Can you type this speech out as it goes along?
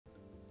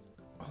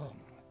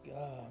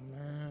god,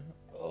 man.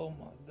 Oh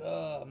my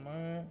god,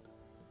 man.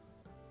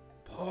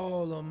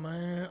 Paula,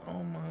 man.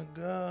 Oh my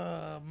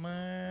god,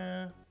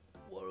 man.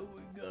 What are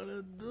we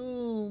gonna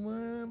do,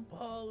 man?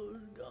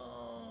 Paula's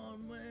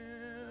gone,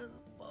 man.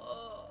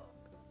 Fuck.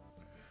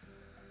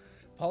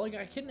 Paula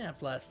got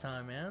kidnapped last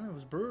time, man. It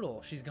was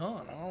brutal. She's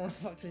gone. I don't know where the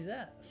fuck she's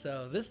at.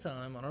 So this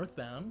time on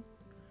EarthBound,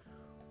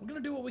 we're gonna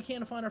do what we can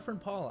to find our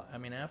friend Paula. I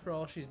mean, after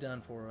all she's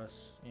done for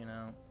us, you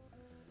know.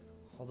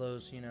 All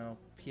those, you know,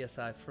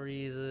 PSI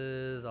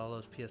freezes, all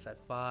those PSI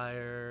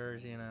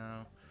fires, you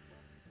know.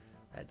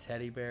 That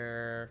teddy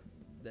bear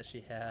that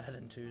she had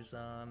in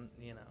Tucson,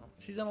 you know.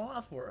 She's done a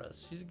lot for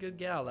us. She's a good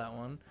gal, that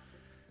one.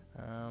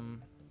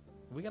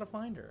 We gotta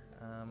find her.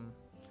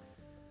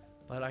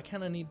 But I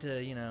kind of need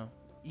to, you know,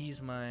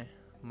 ease my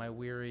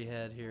weary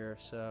head here,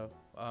 so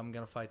I'm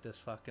gonna fight this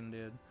fucking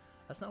dude.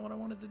 That's not what I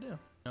wanted to do. You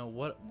know,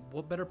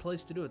 what better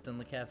place to do it than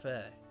the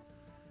cafe?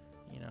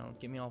 You know,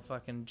 get me all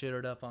fucking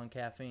jittered up on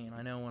caffeine.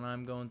 I know when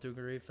I'm going through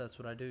grief, that's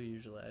what I do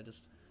usually. I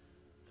just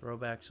throw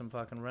back some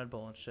fucking Red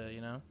Bull and shit,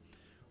 you know?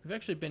 We've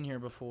actually been here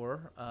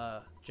before,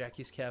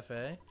 Jackie's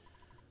Cafe.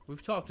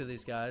 We've talked to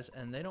these guys,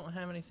 and they don't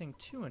have anything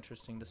too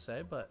interesting to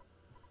say, but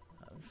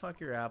fuck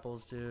your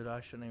apples, dude.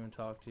 I shouldn't even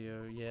talk to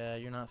you. Yeah,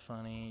 you're not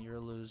funny. You're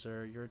a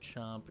loser. You're a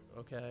chump.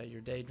 Okay,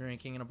 you're day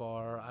drinking in a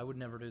bar. I would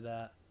never do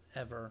that.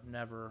 Ever.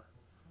 Never.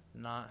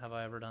 Not have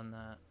I ever done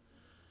that.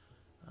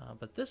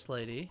 But this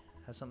lady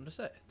has something to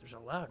say. There's a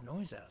loud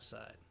noise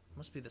outside.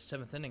 Must be the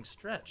 7th inning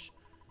stretch.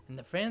 And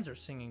the fans are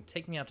singing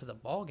 "Take Me Out to the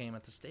Ball Game"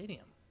 at the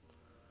stadium.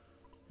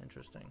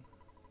 Interesting.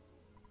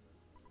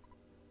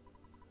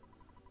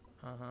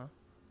 Uh-huh.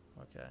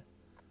 Okay.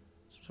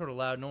 Some sort of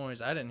loud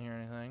noise. I didn't hear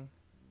anything.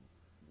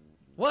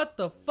 What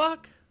the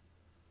fuck?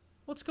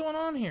 What's going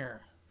on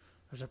here?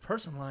 There's a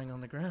person lying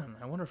on the ground.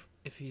 I wonder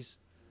if he's...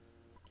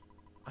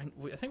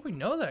 I think we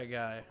know that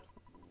guy.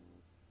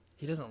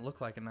 He doesn't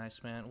look like a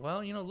nice man.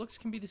 Well, you know, looks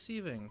can be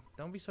deceiving.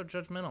 Don't be so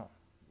judgmental.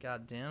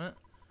 God damn it.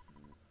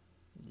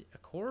 A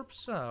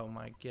corpse? Oh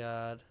my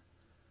god.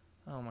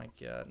 Oh my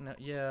god. No,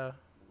 yeah.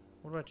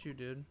 What about you,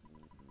 dude?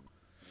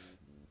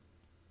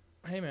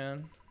 Hey,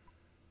 man.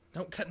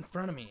 Don't cut in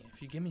front of me.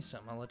 If you give me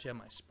something, I'll let you have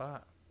my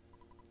spot.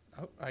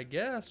 Oh, I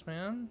guess,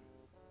 man.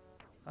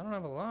 I don't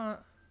have a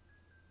lot.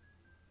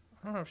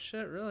 I don't have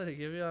shit, really, to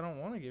give you. I don't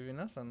want to give you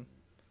nothing.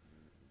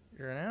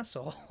 You're an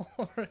asshole.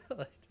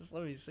 Really. Just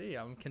let me see.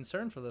 I'm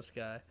concerned for this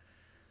guy.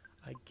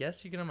 I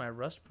guess you can have my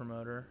Rust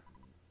promoter.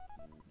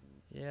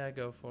 Yeah,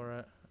 go for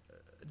it.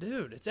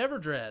 Dude, it's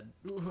Everdread.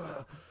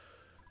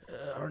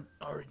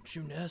 Aren't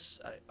you Ness?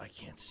 I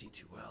can't see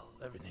too well.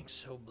 Everything's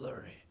so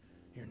blurry.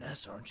 You're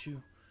Ness, aren't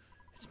you?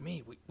 It's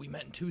me. We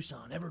met in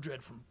Tucson.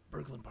 Everdread from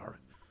Berglund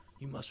Park.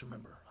 You must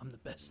remember, I'm the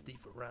best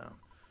thief around.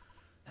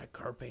 That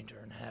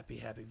carpenter in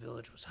Happy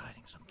Village was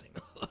hiding something.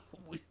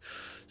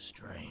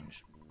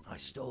 Strange. I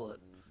stole it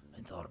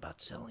and thought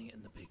about selling it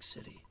in the big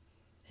city.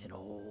 An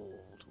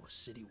old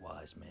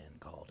city-wise man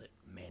called it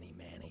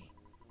Manny.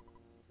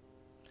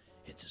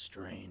 It's a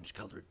strange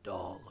colored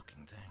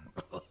doll-looking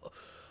thing.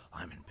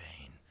 I'm in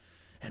pain.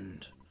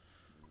 And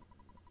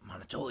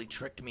Monotoli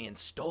tricked me and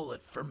stole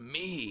it from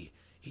me.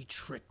 He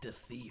tricked a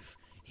thief.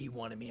 He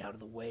wanted me out of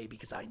the way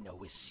because I know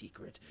his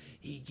secret.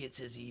 He gets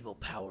his evil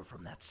power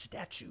from that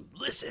statue.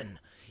 Listen,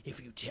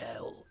 if you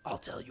tell, I'll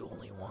tell you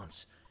only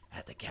once.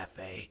 At the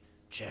cafe,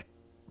 check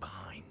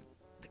behind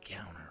the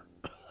counter.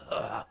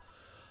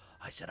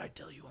 I said I'd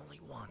tell you only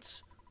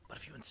once, but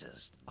if you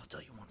insist, I'll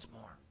tell you once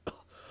more.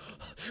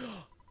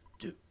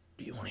 Do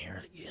you want to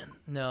hear it again?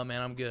 No,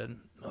 man, I'm good.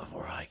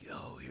 Before I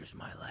go, here's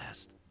my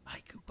last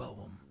haiku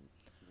poem.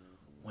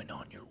 When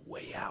on your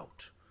way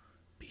out,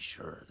 be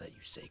sure that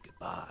you say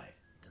goodbye,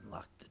 then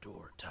lock the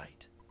door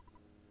tight.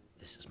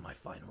 This is my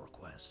final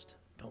request.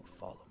 Don't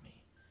follow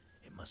me.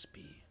 I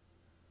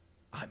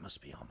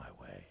must be on my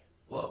way.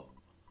 Whoa.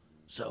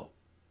 So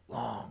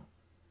long.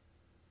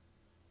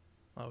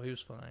 Oh, he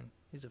was fine.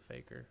 He's a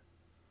faker.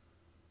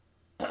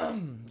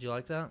 Do you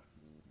like that?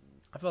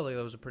 I felt like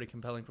that was a pretty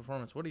compelling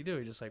performance. What did he do?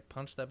 He just like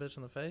punched that bitch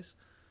in the face?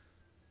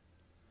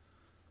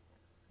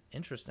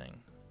 Interesting.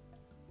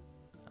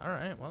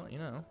 Alright, well, you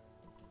know.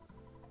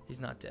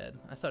 He's not dead.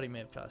 I thought he may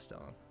have passed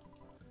on.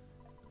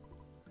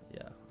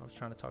 Yeah, I was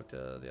trying to talk to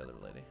the other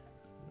lady.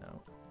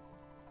 No.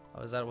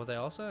 Oh, is that what they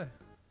all say?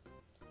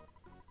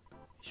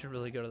 You should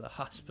really go to the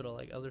hospital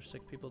like other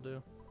sick people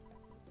do.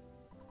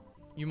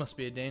 You must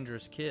be a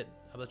dangerous kid.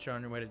 I bet you're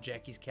on your way to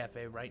Jackie's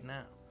Cafe right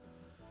now.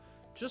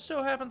 Just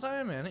so happens I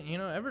am in it. You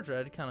know,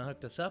 Everdread kind of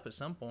hooked us up at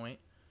some point.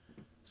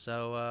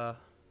 So,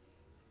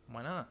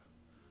 why not?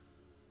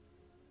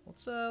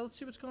 Let's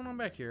see what's going on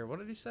back here. What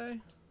did he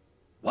say?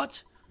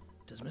 What?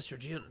 Does Mr.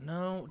 Gio...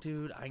 No,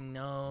 dude, I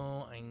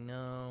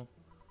know.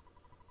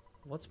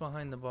 What's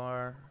behind the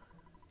bar?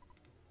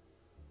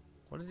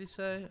 What did he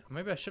say?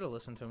 Maybe I should have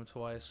listened to him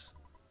twice.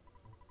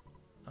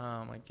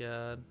 Oh, my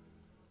God.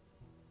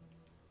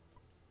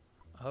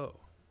 Oh.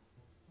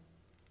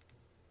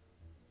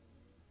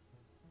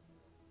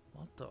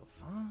 What the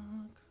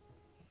fuck?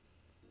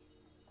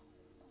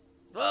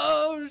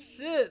 Oh,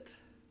 shit!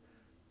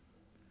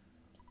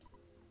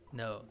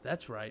 No,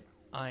 that's right.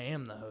 I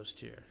am the host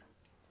here.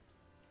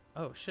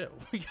 Oh shit,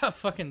 we got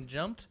fucking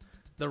jumped.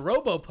 The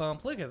Robo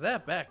Pump, look at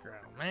that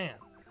background, man.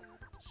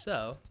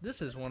 So,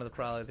 this is one of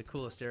probably the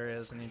coolest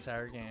areas in the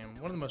entire game.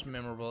 One of the most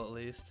memorable, at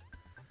least.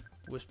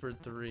 Whispered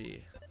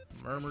 3.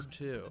 Murmured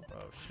 2.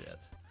 Oh shit.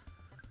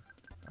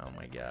 Oh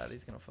my god,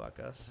 he's gonna fuck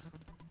us.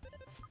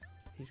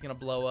 He's gonna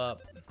blow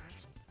up.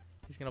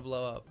 He's gonna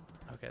blow up.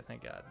 Okay,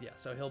 thank god. Yeah,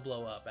 so he'll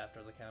blow up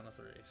after the count of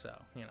 3. So,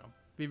 you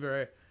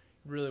know,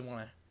 really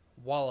want to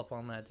wallop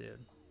on that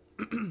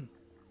dude.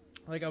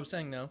 Like I was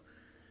saying though,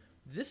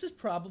 this is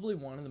probably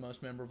one of the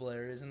most memorable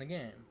areas in the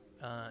game.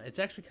 It's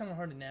actually kind of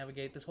hard to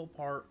navigate. This whole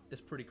part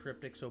is pretty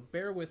cryptic, so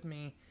bear with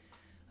me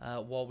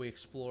while we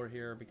explore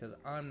here, because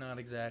I'm not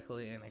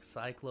exactly an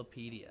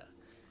encyclopedia.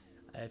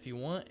 If you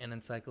want an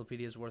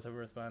encyclopedia's worth of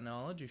Earthbound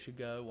knowledge, you should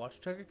go watch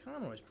Chugga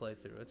Conroy's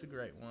playthrough. It's a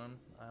great one.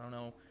 I don't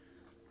know,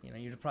 you know,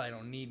 you probably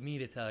don't need me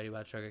to tell you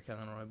about Chugga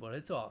Conroy, but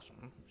it's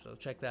awesome. So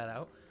check that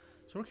out.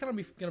 So we're kind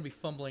of gonna be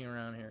fumbling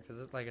around here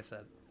because, like I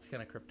said, it's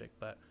kind of cryptic.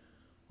 But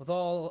with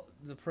all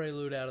the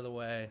prelude out of the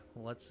way,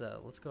 let's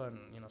go ahead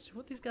and see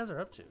what these guys are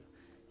up to.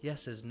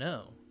 Yes is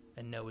no,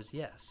 and no is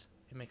yes.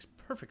 It makes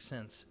perfect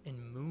sense in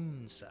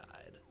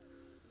Moonside.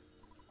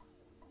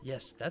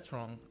 Yes, that's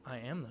wrong. I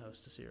am the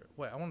hostess here.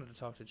 Wait, I wanted to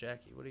talk to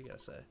Jackie. What do you gotta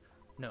say?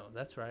 No,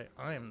 that's right.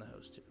 I am the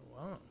host here.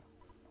 Wow.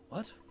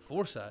 What?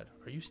 Foreside?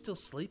 Are you still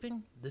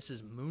sleeping? This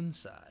is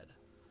Moonside.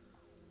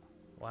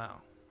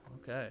 Wow.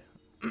 Okay.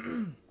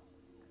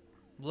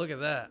 Look at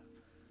that.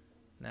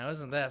 Now,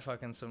 isn't that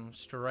fucking some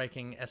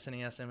striking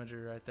SNES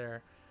imagery right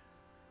there?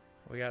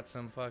 We got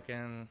some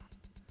fucking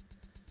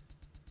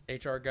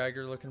H.R.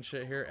 Geiger looking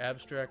shit here.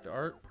 Abstract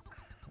art.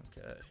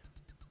 Okay.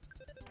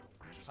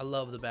 I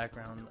love the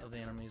background of the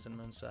enemies in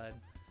Moonside.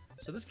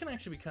 So this can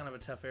actually be kind of a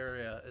tough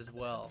area as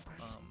well.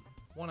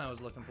 One I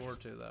was looking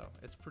forward to, though.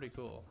 It's pretty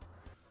cool.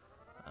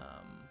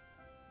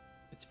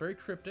 It's very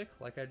cryptic,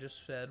 like I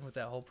just said, with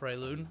that whole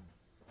prelude.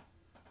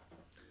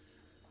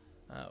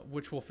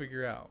 Which we'll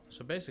figure out.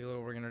 So basically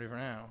what we're going to do for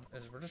now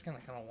is we're just going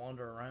to kind of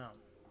wander around.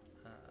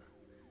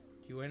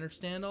 Do you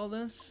understand all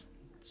this?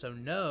 So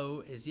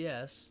no is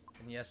yes,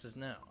 and yes is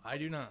no. I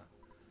do not.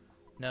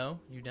 No,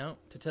 you don't.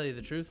 To tell you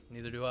the truth,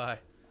 neither do I.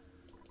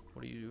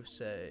 What do you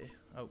say?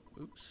 Oh,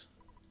 oops.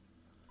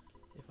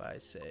 If I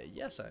say,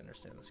 yes, I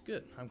understand this.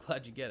 Good. I'm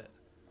glad you get it.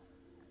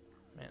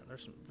 Man,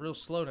 there's some real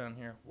slowdown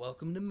here.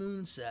 Welcome to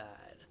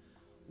Moonside.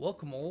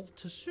 Welcome all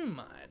to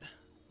Sumide.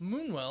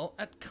 Moonwell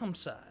at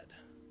Cumside.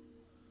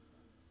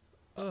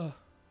 Ugh.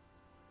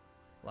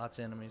 Lots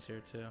of enemies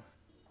here, too.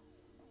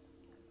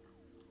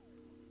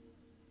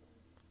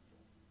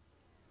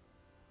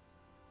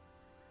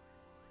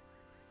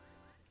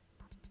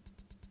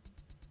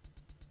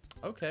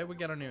 Okay, we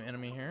got a new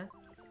enemy here.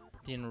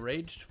 The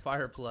Enraged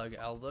Fireplug.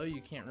 Although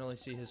you can't really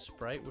see his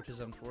sprite, which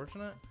is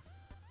unfortunate.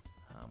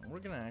 We're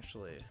going to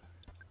actually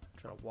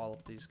try to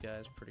wallop these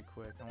guys pretty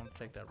quick. I want to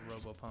take that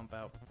Robo Pump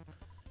out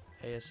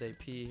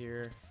ASAP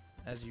here.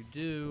 As you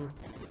do.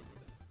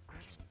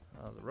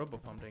 The Robo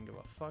Pump didn't give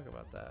a fuck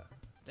about that.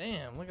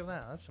 Damn, look at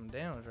that. That's some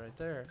damage right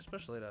there.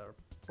 Especially to our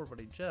poor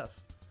buddy Jeff.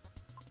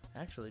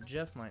 Actually,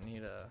 Jeff might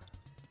need a...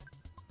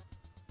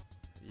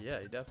 Yeah,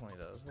 he definitely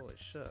does. Holy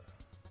shit.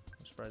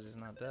 I'm surprised he's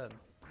not dead.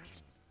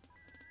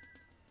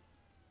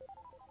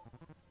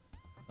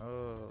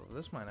 Oh,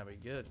 this might not be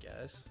good,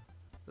 guys.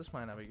 This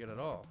might not be good at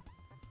all.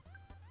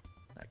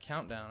 That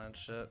countdown and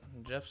shit.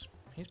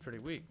 He's pretty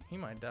weak. He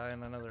might die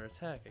in another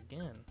attack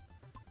again.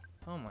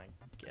 Oh my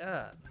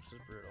god, this is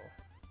brutal.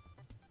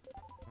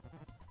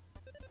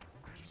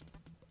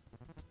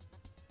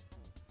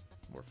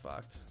 We're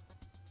fucked.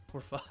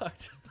 We're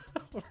fucked.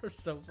 We're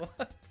so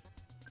fucked.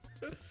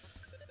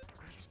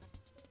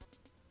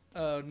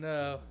 Oh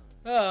no.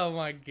 Oh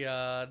my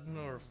god.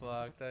 We're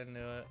fucked. I knew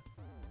it.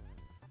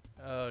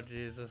 Oh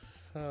Jesus.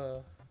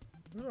 Oh.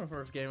 This is our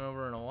first game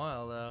over in a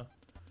while though.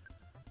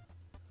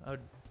 Oh,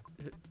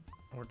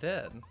 we're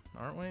dead,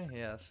 aren't we?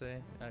 Yeah, see?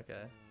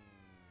 Okay.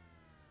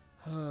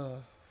 I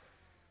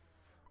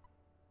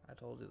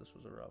told you this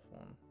was a rough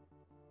one.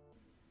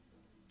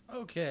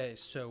 Okay,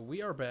 so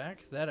we are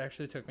back. That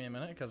actually took me a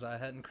minute because I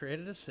hadn't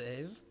created a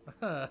save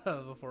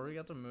before we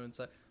got to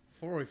Moonside.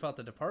 Before we fought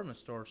the department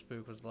store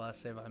spook was the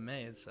last save I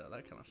made, so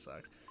that kind of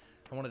sucked.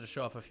 I wanted to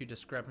show off a few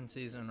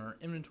discrepancies in our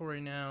inventory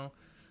now.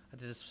 I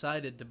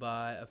decided to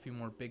buy a few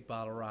more big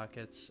bottle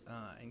rockets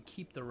and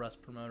keep the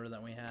rust promoter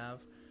that we have.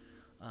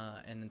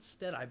 And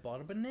instead I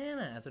bought a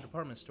banana at the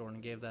department store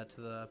and gave that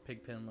to the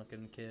pigpen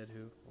looking kid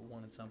who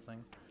wanted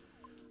something.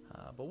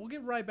 But we'll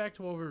get right back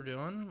to what we were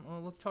doing.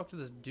 Well, let's talk to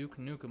this Duke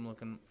Nukem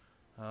looking...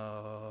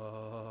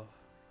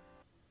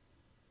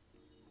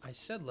 I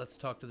said let's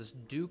talk to this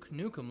Duke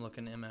Nukem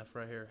looking MF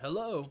right here.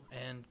 Hello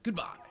and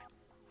goodbye.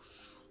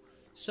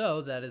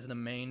 So that is the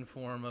main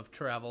form of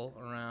travel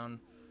around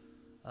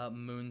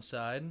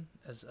Moonside.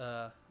 As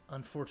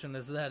unfortunate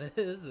as that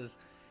is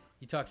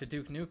you talk to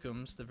Duke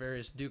Nukems, the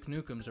various Duke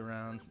Nukems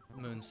around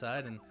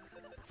Moonside, and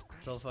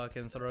they'll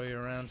fucking throw you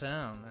around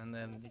town, and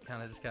then you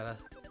kind of just gotta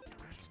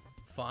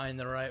find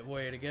the right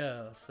way to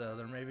go. So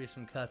there may be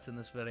some cuts in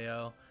this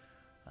video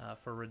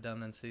for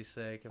redundancy's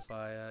sake if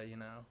I, you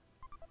know,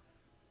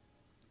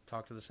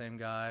 talk to the same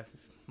guy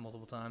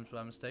multiple times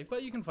by mistake.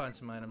 But you can find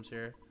some items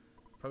here.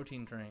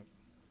 Protein drink.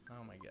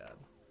 Oh my god.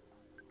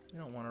 You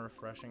don't want a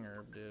refreshing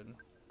herb, dude.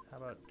 How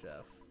about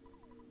Jeff?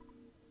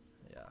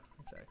 Yeah,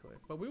 exactly.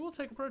 But we will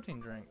take a protein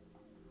drink.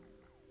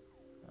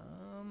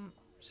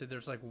 See,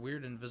 there's like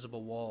weird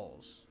invisible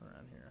walls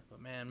around here.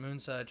 But man,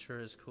 Moonside sure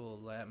is cool.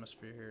 The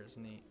atmosphere here is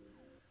neat.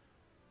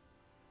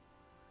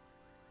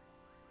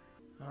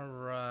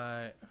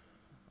 Alright.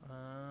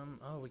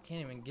 Oh, we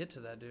can't even get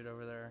to that dude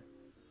over there.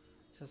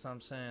 That's what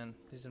I'm saying.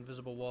 These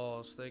invisible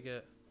walls, they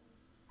get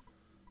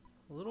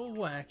a little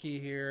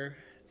wacky here.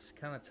 It's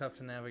kind of tough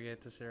to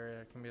navigate this area.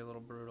 It can be a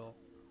little brutal.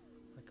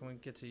 Like, can we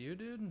get to you,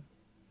 dude?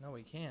 No,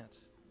 we can't.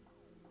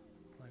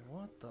 Like,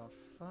 what the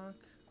fuck?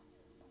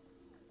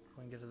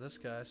 We can get to this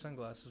guy.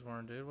 Sunglasses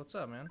wearing, dude. What's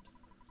up, man?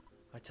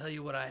 I tell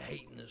you what I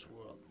hate in this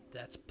world.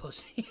 That's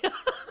pussy.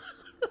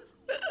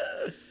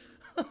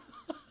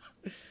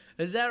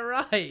 Is that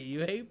right?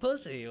 You hate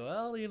pussy?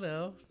 Well, you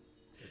know,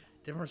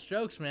 different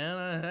strokes, man.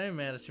 I ain't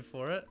mad at you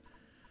for it.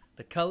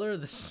 The color,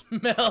 the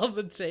smell,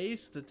 the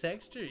taste, the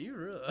texture. You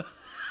really...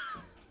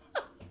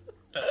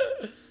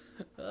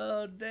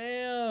 Oh,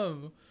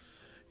 damn.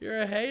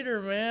 You're a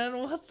hater, man.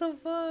 What the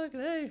fuck?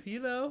 Hey, you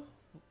know,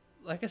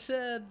 like I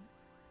said,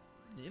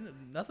 you know,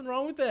 nothing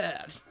wrong with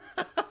that.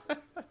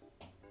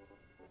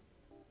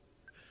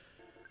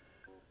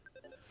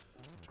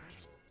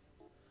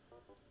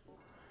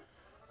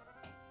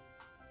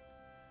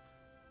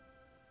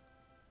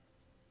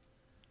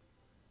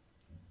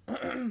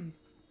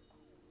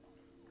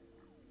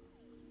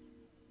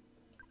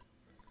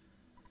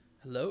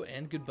 Hello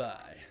and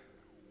goodbye.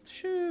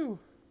 Shoo.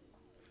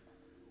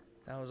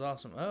 That was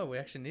awesome. Oh, we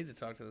actually need to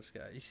talk to this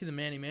guy. You see the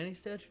Manny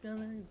statue down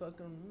there? You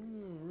fucking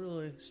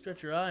really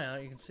stretch your eye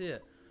out. You can see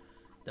it.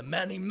 The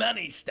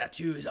Manny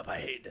statue is up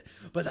ahead,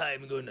 but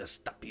I'm going to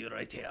stop you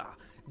right here.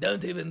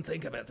 Don't even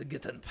think about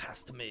getting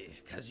past me,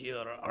 because you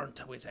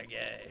aren't with a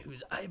guy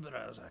whose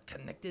eyebrows are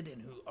connected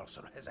and who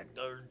also has a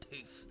gold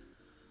tooth.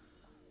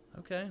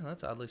 Okay,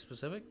 that's oddly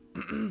specific.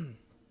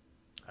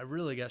 I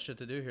really got shit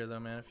to do here, though,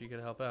 man, if you could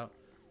help out.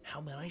 How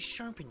about I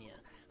sharpen you?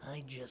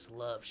 I just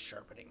love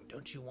sharpening.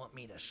 Don't you want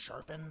me to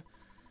sharpen?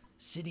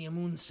 City of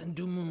Moon,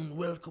 Sandu Moon,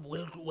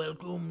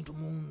 welcome to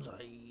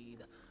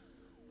Moonside.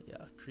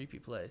 Yeah, creepy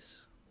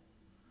place.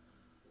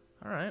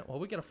 Alright, well,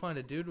 we gotta find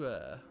a dude,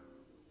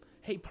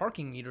 hey,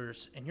 parking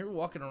meters, and you're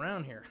walking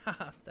around here.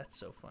 Haha, that's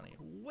so funny.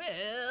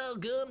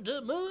 Welcome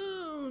to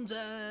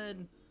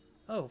Moonside.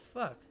 Oh,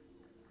 fuck.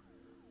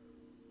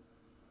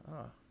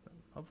 Oh,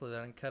 hopefully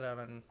that didn't cut out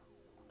on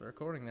the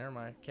recording there.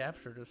 My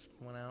capture just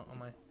went out on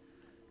my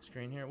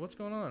screen here. What's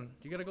going on?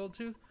 Do you got a gold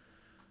tooth?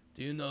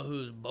 Do you know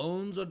whose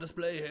bones are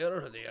displayed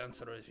here? The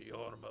answer is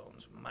your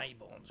bones. My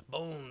bones.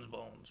 Bones.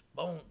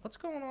 What's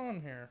going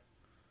on here?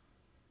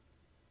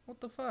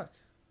 What the fuck?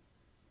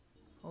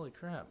 Holy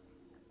crap.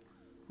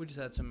 We just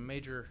had some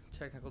major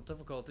technical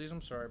difficulties.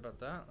 I'm sorry about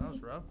that. That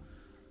was rough.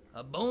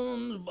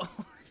 Bones.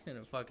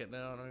 Fuck it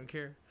now. I don't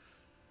care.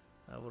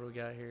 What do we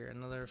got here?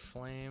 Another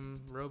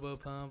flame robo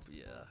pump.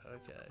 Yeah,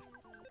 okay.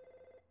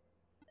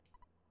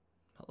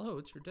 Hello,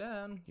 it's your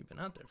dad. You've been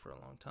out there for a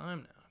long time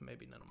now.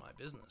 Maybe none of my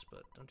business,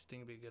 but don't you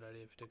think it'd be a good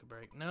idea if you took a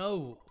break?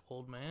 No,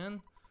 old man.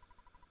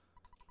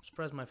 I'm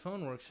surprised my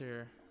phone works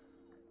here.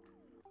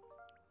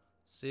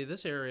 See,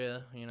 this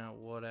area, you know,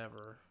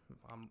 whatever.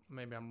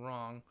 Maybe I'm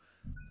wrong.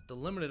 The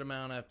limited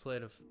amount I've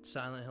played of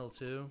Silent Hill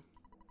 2,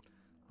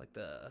 like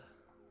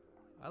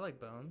I like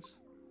Bones.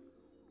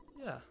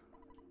 Yeah.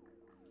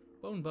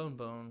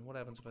 Bone. What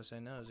happens if I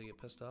say no? Does he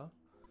get pissed off?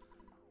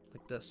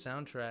 Like the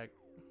soundtrack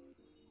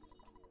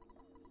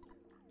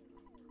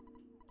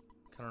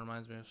kind of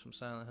reminds me of some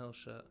Silent Hill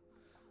shit.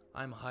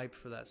 I'm hyped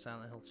for that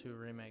Silent Hill 2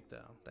 remake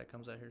though. That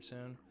comes out here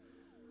soon.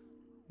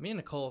 Me and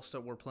Nicole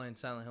were playing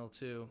Silent Hill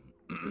 2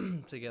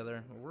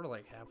 together. We're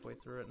like halfway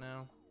through it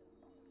now.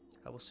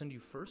 I will send you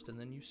first and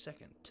then you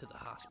second to the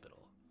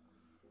hospital.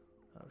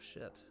 Oh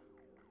shit.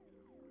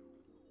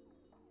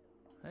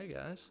 Hey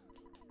guys.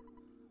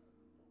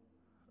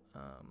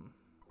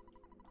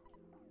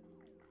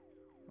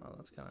 Well,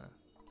 that's kind of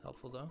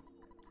helpful though.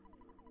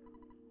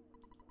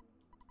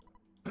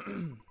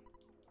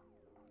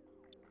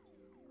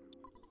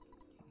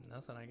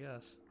 Nothing, I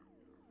guess.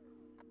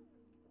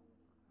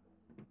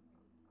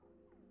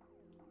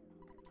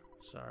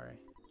 Sorry.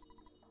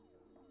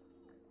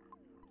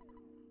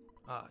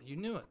 Ah, you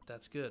knew it.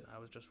 That's good. I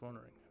was just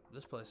wondering.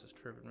 This place is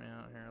tripping me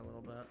out here a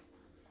little bit.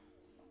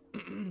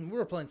 We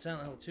were playing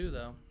Silent Hill 2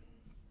 though.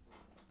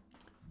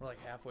 We're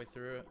like halfway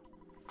through it.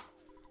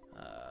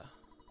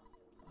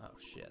 Oh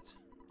shit.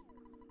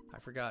 I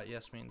forgot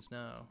yes means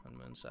no on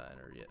Moonside,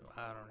 or yeah,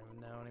 I don't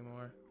even know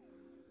anymore.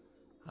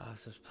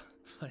 This is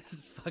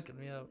fucking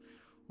me up.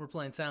 We're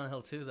playing Silent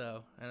Hill 2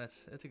 though, and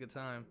it's a good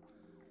time.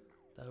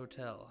 The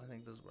hotel. I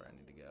think this is where I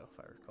need to go, if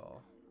I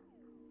recall.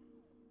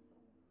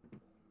 The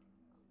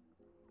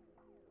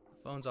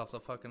phone's off the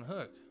fucking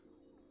hook.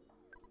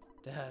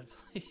 Dad,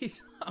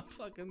 please. I'm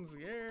fucking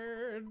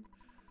scared.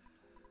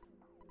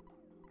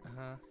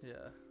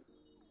 Yeah.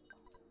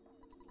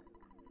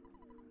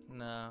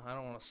 No, I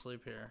don't want to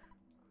sleep here.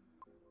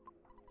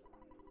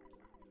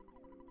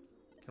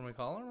 Can we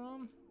call her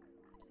mom?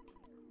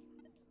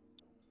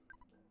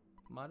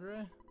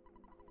 Madre?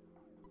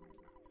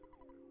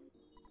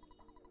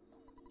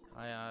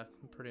 I'm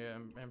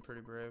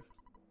pretty brave.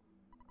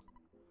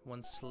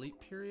 One sleep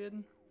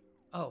period?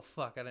 Oh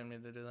fuck, I didn't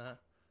mean to do that.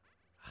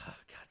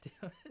 God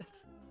damn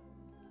it.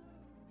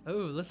 Oh,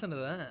 listen to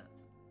that.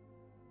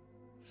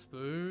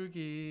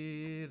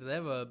 Spooky. Do they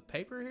have a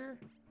paper here?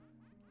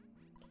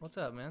 What's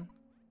up, man?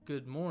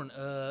 Good morning.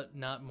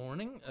 Not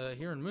morning.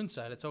 Here in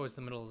Moonside, it's always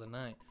the middle of the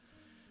night.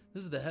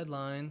 This is the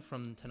headline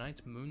from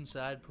tonight's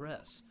Moonside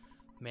Press.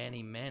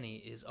 Manny Manny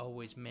is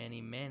always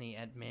Manny Manny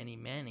at Manny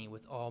Manny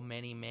with all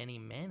Manny Manny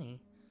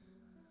Manny.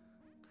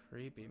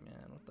 Creepy,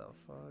 man. What the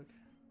fuck?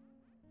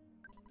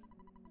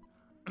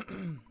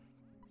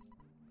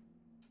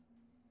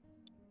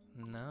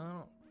 No, I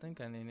don't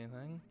think I need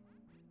anything.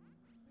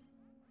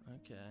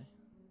 Okay.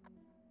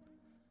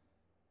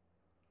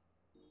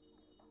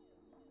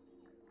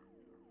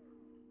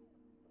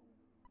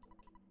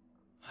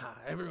 Ha,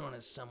 everyone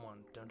is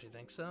someone, don't you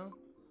think so?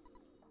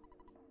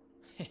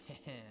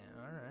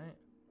 Alright.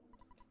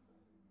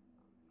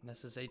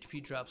 Nessa's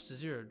HP drops to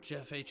 0.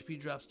 Jeff HP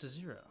drops to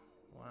 0.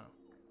 Wow.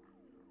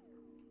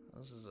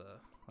 This is,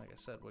 like I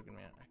said, wigging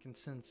me out. I can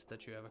sense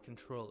that you have a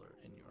controller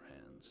in your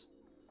hands.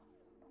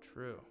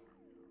 True.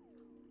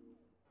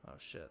 Oh,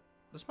 shit.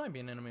 This might be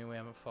an enemy we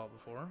haven't fought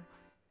before.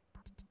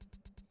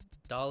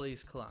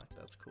 Dolly's clock.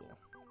 That's cool.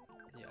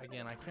 Yeah,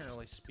 again, I can't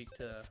really speak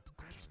to...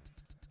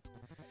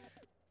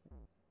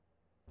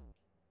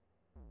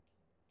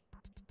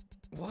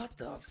 What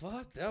the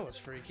fuck? That was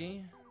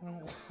freaky.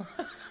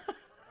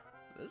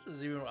 This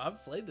is even...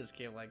 I've played this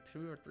game like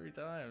 2 or 3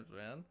 times,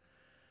 man.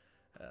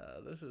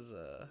 This is,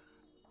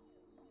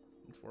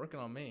 it's working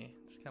on me.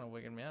 It's kind of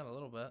wigging me out a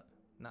little bit.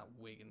 Not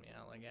wigging me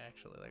out, like,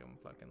 actually, like I'm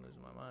fucking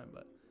losing my mind,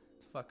 but...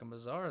 It's fucking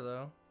bizarre,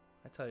 though.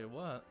 I tell you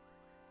what.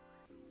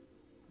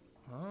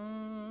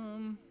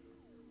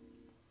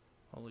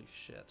 Holy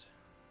shit.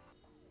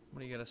 What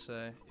do you gotta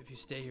say? If you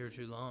stay here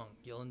too long,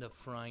 you'll end up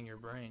frying your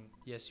brain.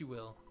 Yes, you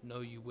will.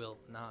 No, you will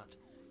not.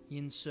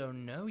 And so,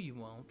 no, you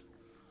won't.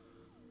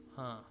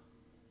 Huh.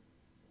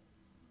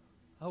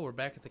 Oh, we're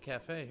back at the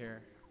cafe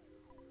here.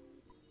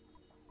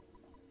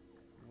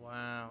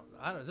 Wow.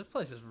 This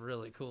place is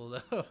really cool,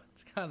 though.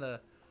 It's kind of...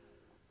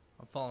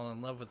 I'm falling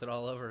in love with it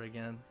all over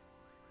again.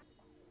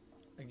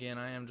 Again,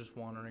 I am just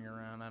wandering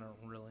around. I don't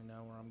really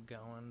know where I'm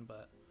going,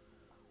 but...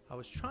 I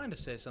was trying to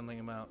say something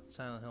about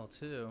Silent Hill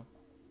 2.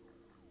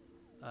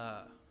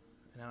 Now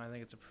I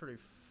think it's a pretty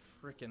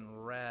freaking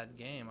rad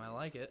game. I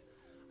like it.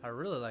 I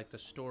really like the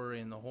story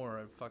and the horror.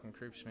 It fucking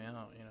creeps me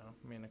out, you know,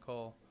 me and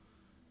Nicole.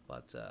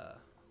 But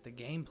the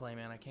gameplay,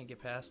 man, I can't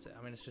get past it.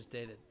 I mean, it's just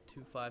dated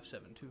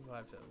 257,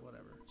 257,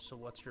 whatever. So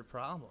what's your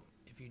problem?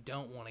 If you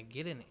don't want to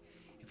get any,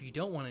 if you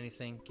don't want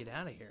anything, get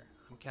out of here.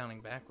 I'm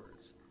counting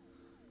backwards.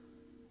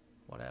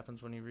 What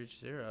happens when you reach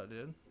 0,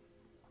 dude?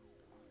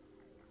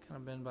 Kind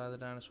of been by the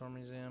dinosaur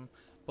museum.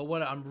 But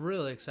what I'm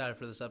really excited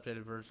for this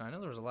updated version. I know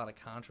there was a lot of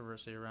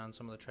controversy around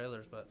some of the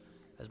trailers, but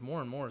as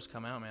more and more has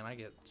come out, man, I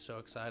get so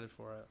excited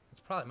for it. It's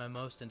probably my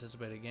most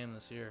anticipated game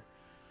this year.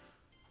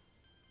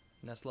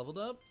 Nest leveled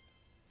up.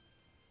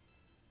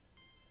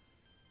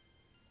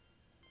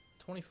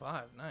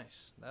 25,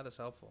 nice. That is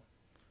helpful.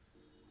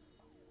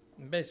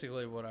 And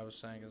basically what I was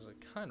saying is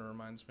it kind of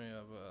reminds me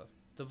of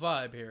the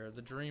vibe here,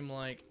 the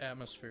dreamlike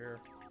atmosphere.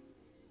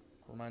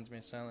 Reminds me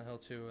of Silent Hill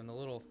 2, and the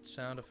little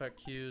sound effect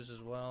cues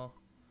as well.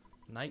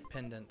 Night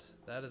pendant,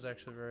 that is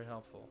actually very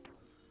helpful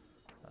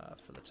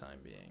for the time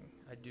being.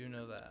 I do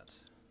know that.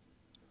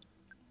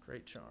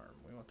 Great charm.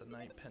 We want the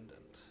night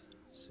pendant.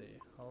 Let's see,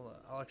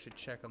 I'll actually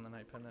check on the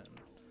night pendant and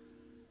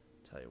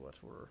tell you what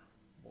we're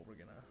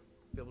gonna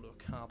be able to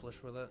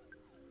accomplish with it.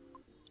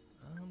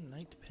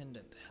 Night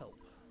pendant,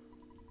 help.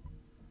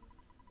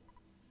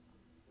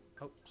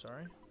 Oh,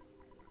 sorry.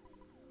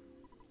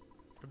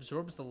 It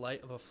absorbs the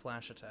light of a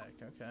flash attack.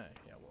 Okay,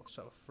 yeah, well,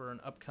 so for an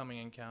upcoming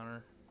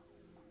encounter,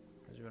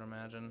 as you would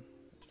imagine,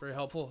 it's very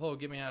helpful. Oh,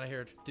 get me out of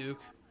here,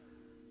 Duke.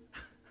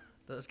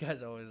 Those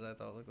guys always, I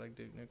thought, looked like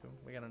Duke Nukem.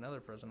 We got another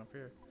present up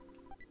here.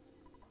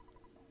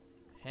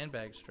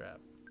 Handbag strap.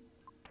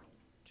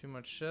 Too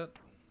much shit.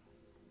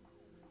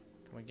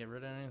 Can we get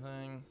rid of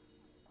anything?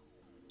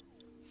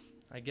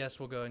 I guess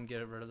we'll go ahead and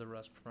get rid of the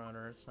rust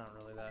promoter. It's not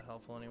really that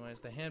helpful anyways.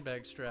 The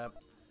handbag strap,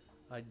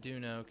 I do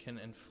know, can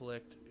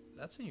inflict...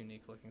 That's a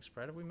unique looking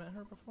sprite. Have we met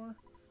her before?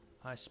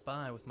 I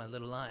spy with my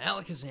little eye.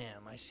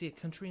 Alakazam! I see a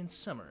country in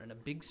summer and a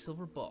big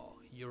silver ball.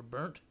 You're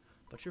burnt,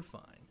 but you're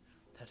fine.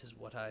 That is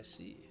what I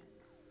see.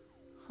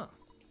 Huh.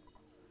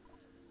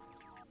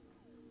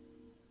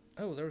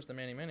 Oh, there was the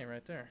Manny Manny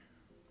right there.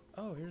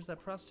 Oh, here's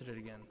that prostitute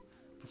again.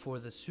 Before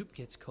the soup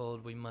gets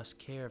cold, we must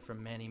care for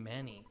Manny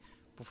Manny.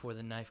 Before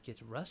the knife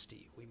gets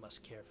rusty, we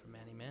must care for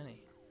Manny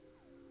Manny.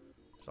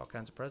 There's all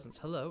kinds of presents.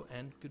 Hello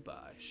and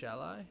goodbye.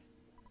 Shall I?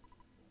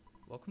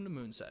 Welcome to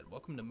Moonside.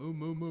 Welcome to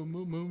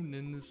Moon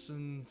in the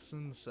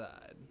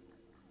Sunside.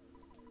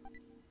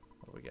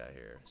 What do we got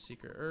here?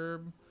 Secret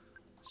herb.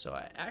 So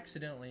I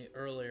accidentally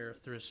earlier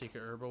threw a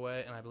secret herb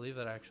away, and I believe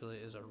that actually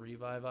is a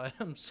revive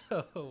item,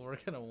 so we're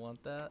going to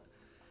want that.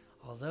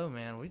 Although,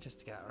 man, we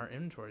just got our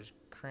inventories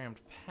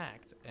crammed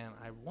packed, and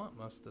I want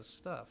most of this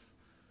stuff.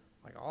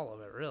 Like, all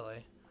of it,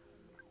 really.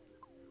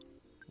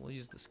 We'll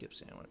use the skip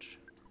sandwich.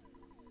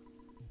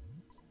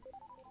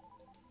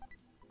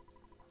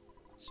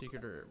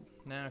 Secret herb.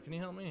 Now, can you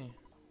help me?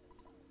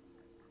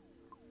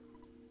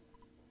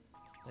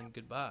 Then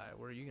goodbye.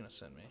 Where are you going to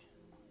send me?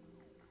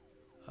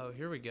 Oh,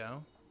 here we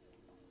go.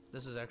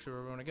 This is actually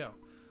where we want to go.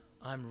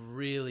 I'm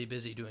really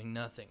busy doing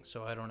nothing,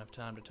 so I don't have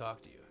time to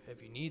talk to you.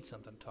 If you need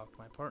something, talk to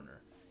my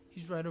partner.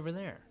 He's right over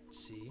there.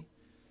 See?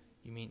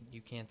 You mean you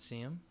can't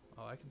see him?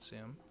 Oh, I can see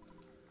him.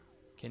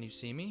 Can you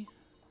see me?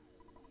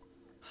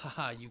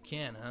 Haha, you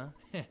can,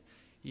 huh?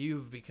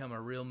 You've become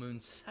a real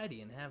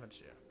Moonsidean,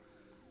 haven't you?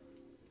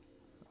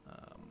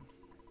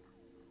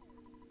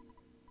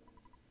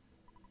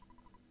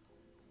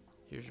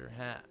 Here's your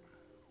hat.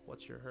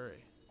 What's your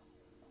hurry?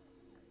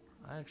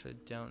 I actually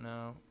don't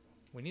know.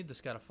 We need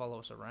this guy to follow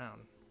us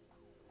around.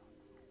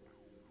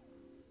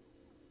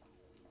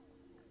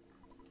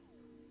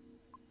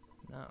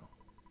 No.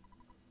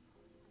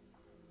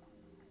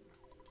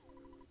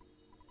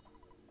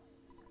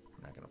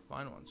 I'm not gonna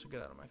find one, so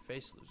get out of my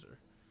face, loser.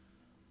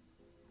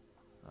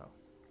 Oh.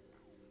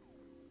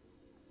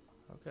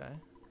 Okay.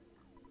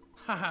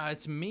 Haha,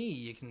 it's me.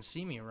 You can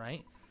see me,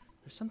 right?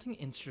 There's something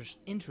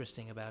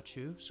interesting about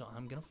you, so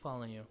I'm gonna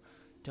follow you.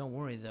 Don't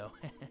worry, though.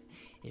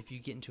 If you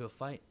get into a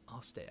fight,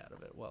 I'll stay out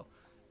of it. Well,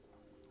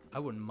 I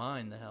wouldn't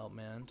mind the help,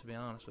 man, to be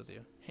honest with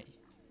you. Hey.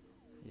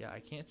 Yeah, I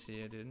can't see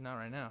you, dude. Not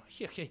right now.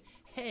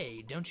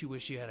 Hey, don't you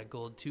wish you had a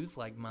gold tooth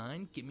like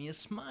mine? Give me a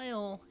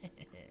smile.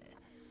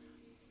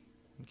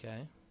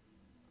 Okay.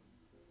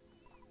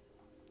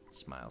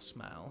 Smile,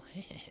 smile.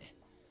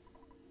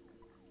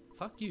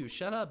 Fuck you.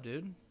 Shut up,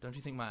 dude. Don't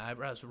you think my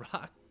eyebrows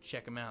rock?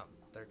 Check them out.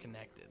 They're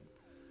connected.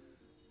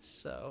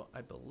 So,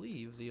 I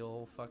believe the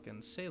old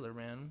fucking sailor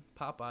man,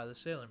 Popeye the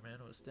sailor man,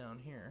 was down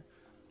here.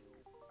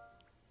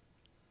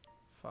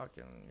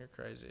 Fucking, you're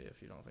crazy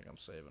if you don't think I'm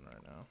saving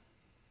right now.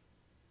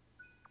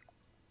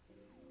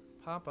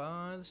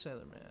 Popeye the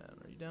sailor man,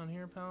 are you down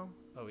here, pal?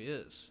 Oh, he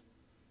is.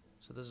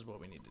 So this is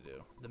what we need to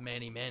do. The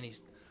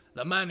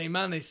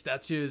many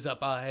statue is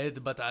up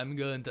ahead, but I'm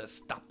going to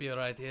stop you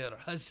right here.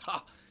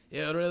 Huzzah!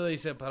 You really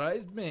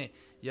surprised me.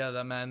 You're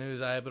the man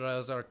whose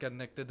eyebrows are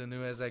connected and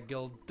who has a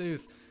gold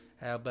tooth.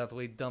 How about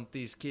we dump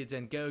these kids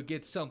and go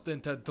get something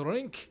to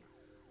drink?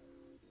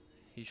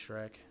 He's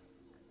Shrek.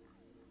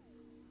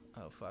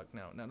 Oh, fuck.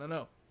 No.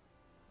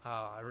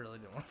 Oh, I really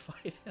didn't want to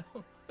fight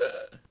him.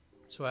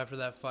 So after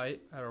that fight,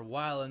 or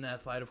while in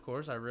that fight, of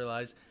course, I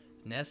realized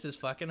Ness is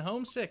fucking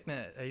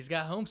homesickness. He's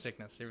got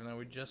homesickness, even though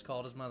we just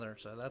called his mother.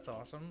 So that's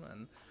awesome.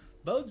 And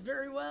bodes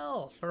very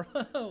well for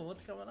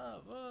what's coming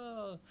up.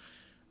 Oh.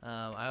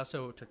 I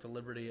also took the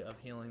liberty of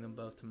healing them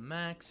both to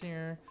max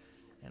here.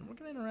 And we're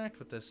going to interact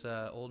with this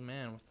old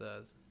man with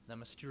the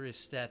mysterious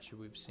statue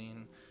we've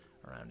seen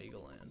around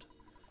Eagle Land.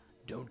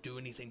 Don't do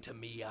anything to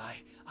me.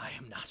 I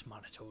am not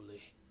Monotoli.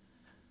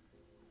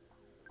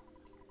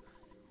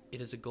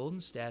 It is a golden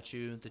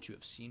statue that you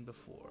have seen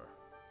before.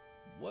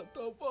 What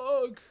the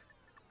fuck?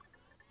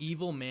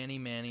 Evil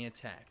Manny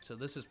attack. So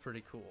this is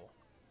pretty cool.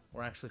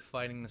 We're actually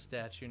fighting the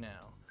statue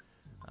now.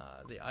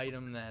 The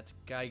item that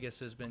Gygus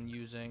has been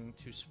using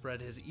to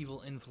spread his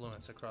evil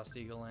influence across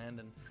Eagle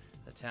Land and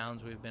the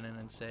towns we've been in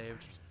and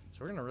saved. So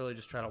we're gonna really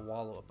just try to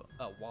wallop them.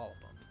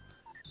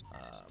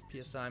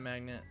 PSI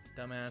magnet,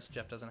 dumbass.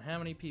 Jeff doesn't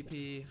have any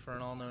PP for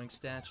an all-knowing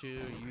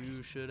statue.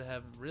 You should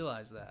have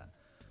realized that.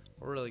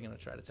 We're really gonna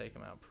try to take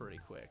him out pretty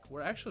quick.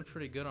 We're actually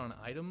pretty good on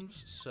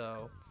items,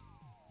 so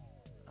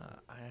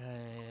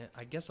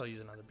I guess I'll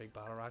use another big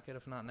bottle rocket.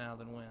 If not now,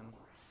 then when?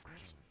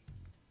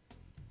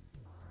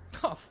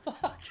 Oh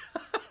fuck!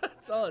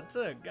 That's all it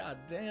took. God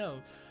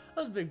damn,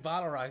 those big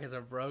bottle rockets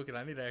are broken.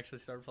 I need to actually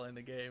start playing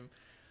the game.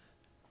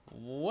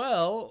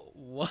 Well,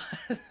 what?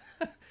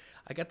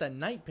 I got that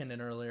Knight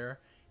pendant earlier.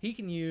 He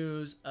can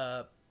use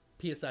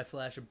PSI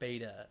Flash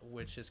Beta,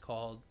 which is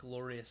called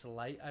Glorious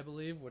Light, I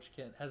believe, which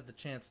has the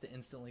chance to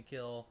instantly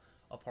kill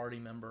a party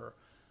member.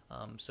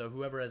 So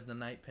whoever has the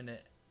Knight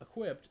pendant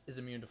equipped is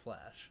immune to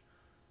Flash.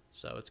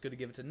 So it's good to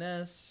give it to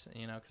Ness,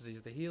 you know, because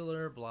he's the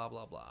healer, blah,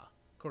 blah, blah.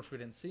 Of course, we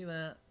didn't see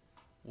that.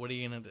 What are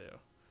you going to do?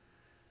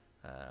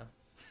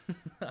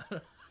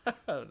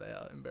 Oh, they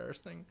are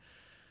embarrassing.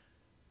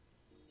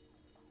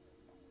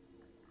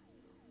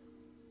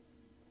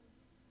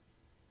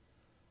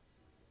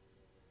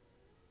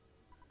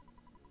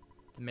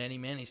 The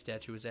Manny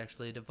statue was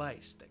actually a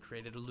device that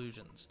created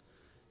illusions.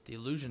 The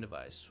illusion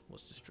device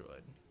was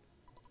destroyed.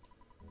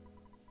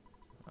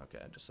 Okay,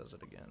 it just says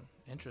it again.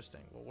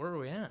 Interesting. Well, where are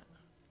we at?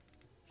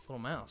 This little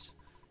mouse.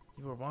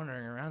 You were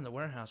wandering around the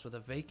warehouse with a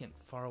vacant,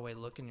 faraway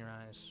look in your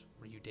eyes.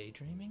 Were you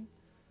daydreaming?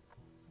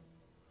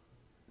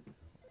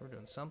 We're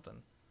doing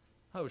something.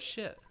 Oh,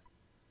 shit.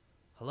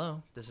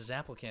 Hello, this is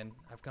Applekin.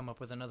 I've come up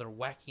with another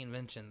wacky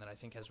invention that I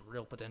think has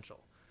real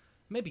potential.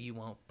 Maybe you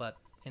won't, but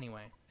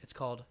anyway, it's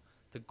called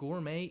the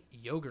Gourmet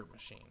Yogurt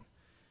Machine.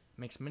 It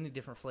makes many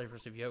different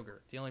flavors of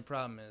yogurt. The only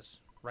problem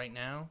is, right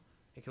now,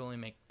 it can only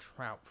make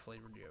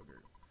trout-flavored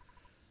yogurt.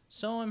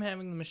 So I'm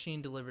having the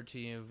machine delivered to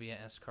you via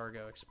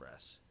Escargo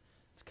Express.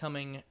 It's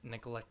coming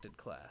neglected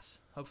class.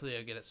 Hopefully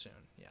I'll get it soon.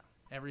 Yeah,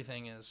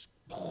 everything is...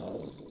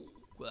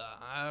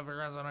 I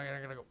forgot something.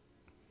 I gotta go.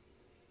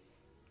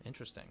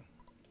 Interesting.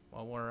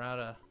 Well, we're out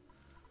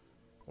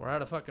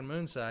of fucking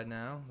Moonside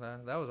now.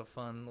 That was a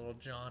fun little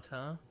jaunt,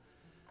 huh?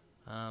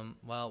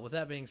 Well, with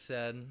that being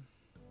said,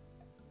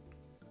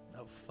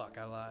 oh fuck,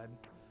 I lied.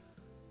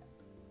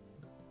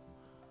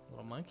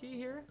 Little monkey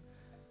here.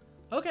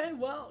 Okay,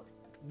 well,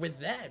 with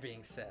that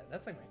being said,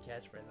 that's like my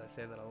catchphrase. I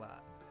say that a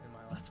lot in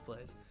my Let's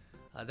Plays.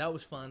 That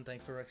was fun.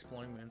 Thanks for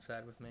exploring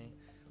Moonside with me.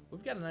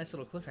 We've got a nice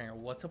little cliffhanger.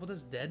 What's up with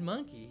this dead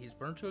monkey? He's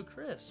burnt to a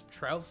crisp.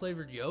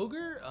 Trout-flavored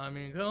yogurt? I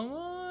mean, come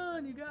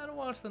on. You gotta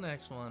watch the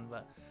next one.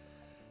 But,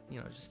 you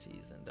know, just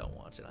teasing. Don't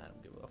watch it. I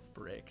don't give a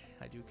frick.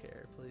 I do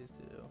care. Please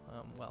do.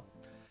 Well,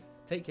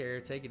 take care.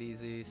 Take it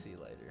easy. See you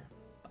later.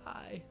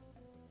 Bye.